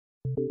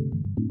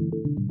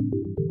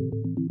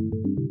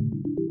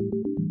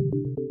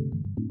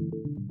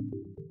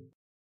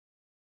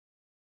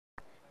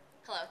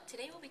Hello,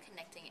 today we'll be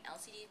connecting an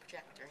LCD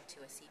projector to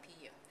a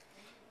CPU.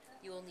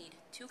 You will need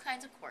two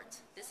kinds of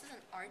cords. This is an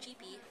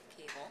RGB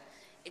cable.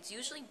 It's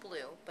usually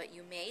blue, but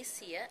you may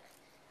see it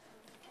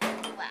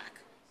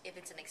black if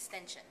it's an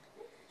extension.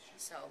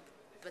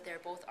 But they're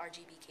both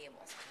RGB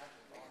cables.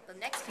 The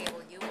next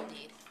cable you will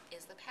need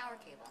is the power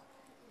cable.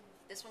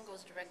 This one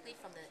goes directly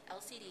from the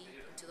LCD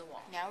into the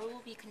wall. Now we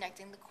will be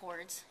connecting the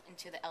cords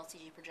into the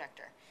LCD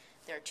projector.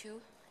 There are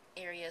two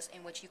areas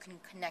in which you can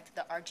connect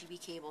the RGB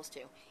cables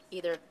to,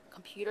 either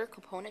computer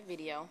component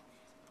video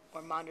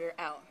or monitor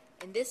out.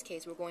 In this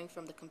case, we're going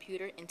from the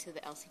computer into the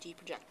LCD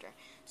projector.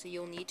 So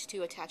you'll need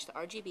to attach the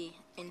RGB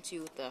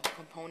into the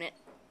component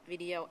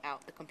video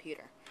out the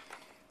computer.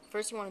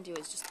 First you want to do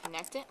is just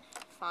connect it,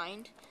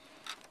 find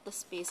the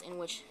space in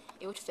which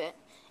it would fit,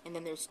 and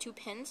then there's two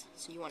pins,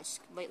 so you want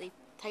to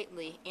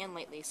tightly and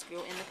lightly screw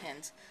in the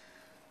pins.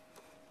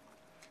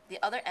 The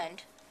other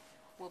end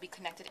will be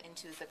connected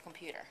into the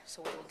computer,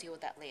 so we will deal with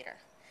that later.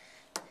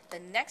 The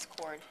next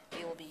cord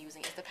we will be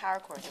using is the power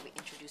cord that we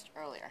introduced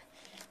earlier.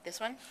 This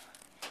one,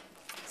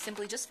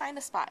 simply just find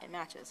the spot it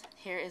matches.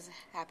 Here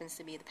happens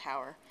to be the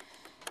power.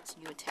 So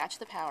you attach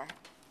the power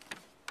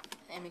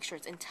and make sure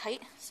it's in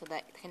tight so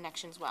that it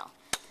connections well.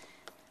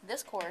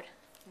 This cord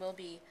will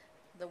be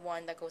the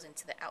one that goes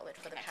into the outlet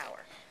for the power,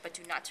 but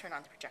do not turn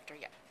on the projector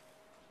yet.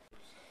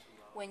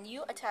 When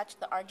you attach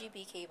the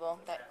RGB cable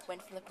that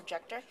went from the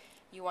projector,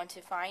 you want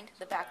to find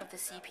the back of the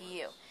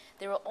CPU.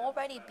 There will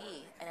already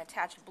be an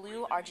attached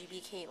blue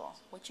RGB cable.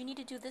 What you need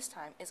to do this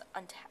time is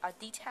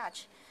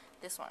detach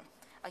this one.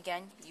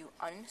 Again, you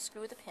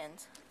unscrew the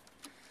pins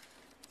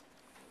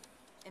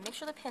and make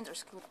sure the pins are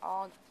screwed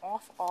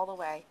off all the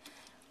way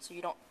so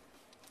you don't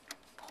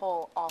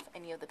pull off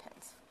any of the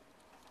pins.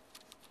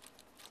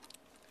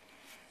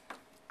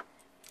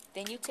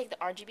 Then you take the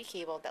RGB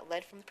cable that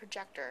led from the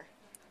projector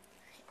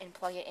and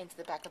plug it into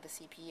the back of the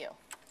CPU.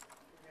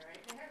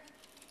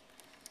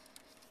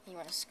 You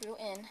want to screw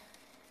in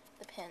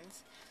the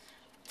pins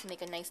to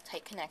make a nice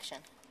tight connection.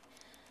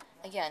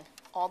 Again,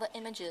 all the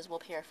images will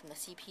pair from the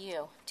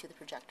CPU to the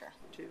projector.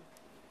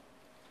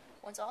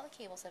 Once all the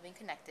cables have been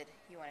connected,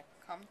 you want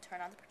to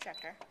turn on the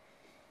projector,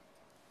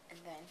 and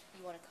then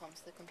you want to come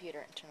to the computer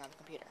and turn on the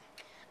computer.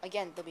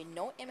 Again, there'll be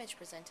no image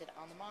presented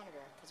on the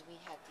monitor because we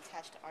have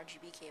detached the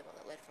RGB cable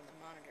that led from the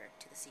monitor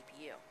to the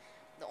CPU.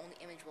 The only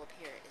image will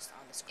appear is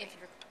on the screen. If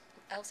your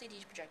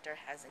LCD projector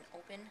has an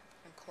open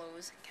and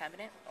close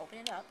cabinet, open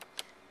it up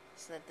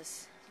so that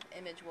this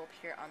image will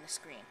appear on the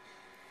screen.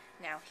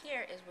 Now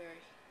here is where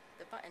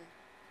the button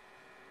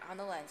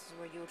on the lens is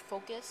where you would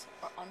focus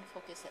or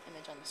unfocus the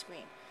image on the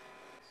screen.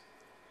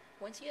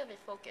 Once you have it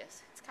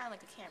focused, it's kind of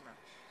like a camera.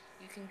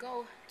 You can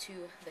go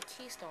to the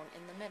keystone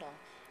in the middle,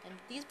 and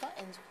these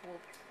buttons will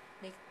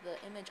make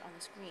the image on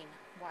the screen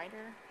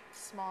wider,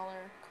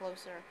 smaller,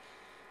 closer.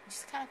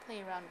 Just kind of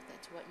play around with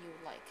it to what you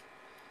would like.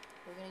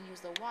 We're going to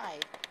use the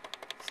wide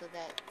so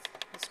that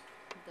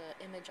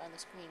the image on the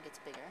screen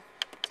gets bigger.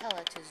 Tell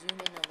it to zoom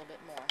in a little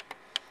bit more.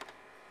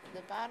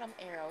 The bottom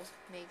arrows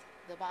make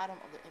the bottom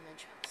of the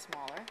image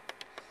smaller,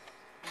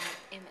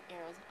 and the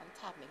arrows on the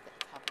top make the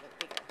top of it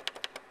bigger.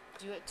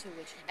 Do it to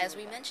which you As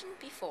we mentioned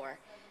before,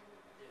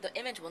 the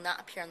image will not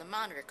appear on the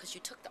monitor because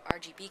you took the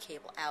RGB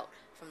cable out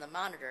from the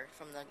monitor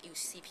from the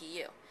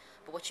CPU.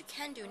 But what you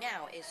can do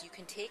now is you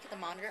can take the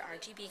monitor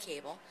RGB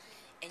cable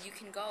and you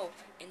can go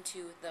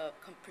into the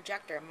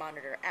projector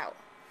monitor out.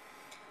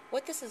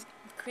 What this is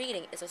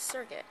creating is a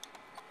circuit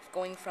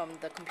going from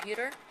the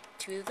computer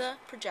to the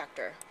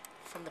projector,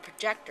 from the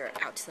projector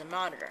out to the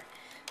monitor.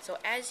 So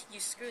as you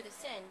screw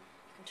this in,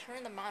 you can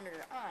turn the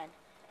monitor on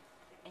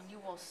and you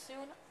will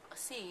soon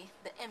see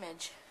the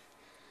image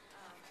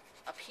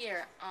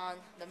appear on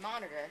the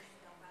monitor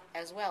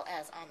as well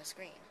as on the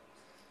screen.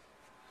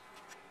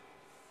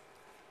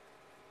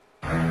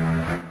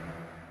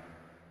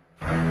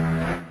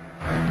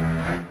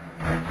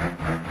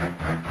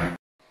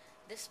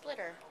 This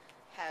splitter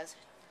has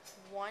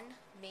one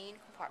main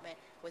compartment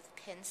with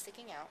pins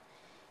sticking out,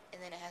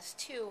 and then it has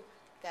two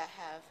that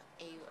have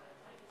a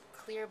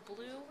clear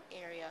blue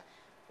area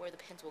where the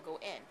pins will go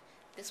in.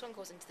 This one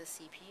goes into the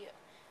CPU.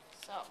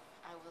 So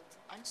I will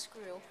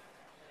unscrew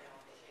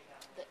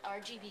the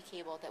RGB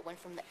cable that went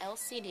from the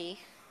LCD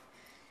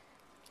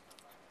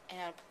and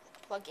I'll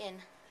plug in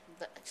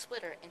the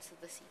splitter into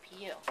the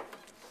CPU.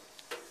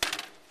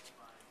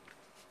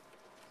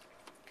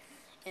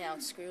 And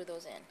I'll screw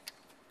those in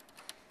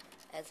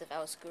as if I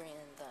was screwing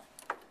in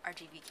the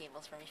RGB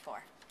cables from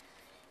before.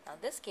 Now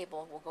this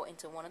cable will go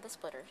into one of the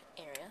splitter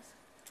areas,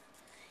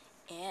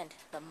 and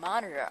the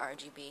monitor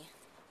RGB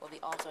will be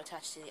also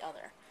attached to the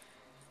other.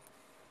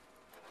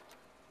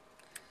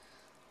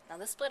 Now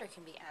this splitter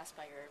can be asked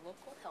by your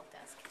local help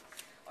desk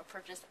or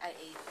purchased at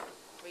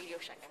a Radio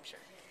Shack, I'm sure.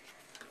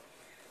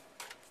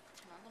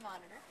 Turn on the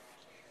monitor,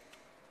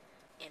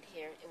 and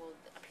here it will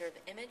appear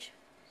the image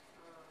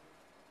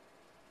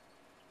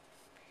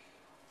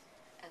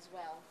as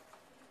well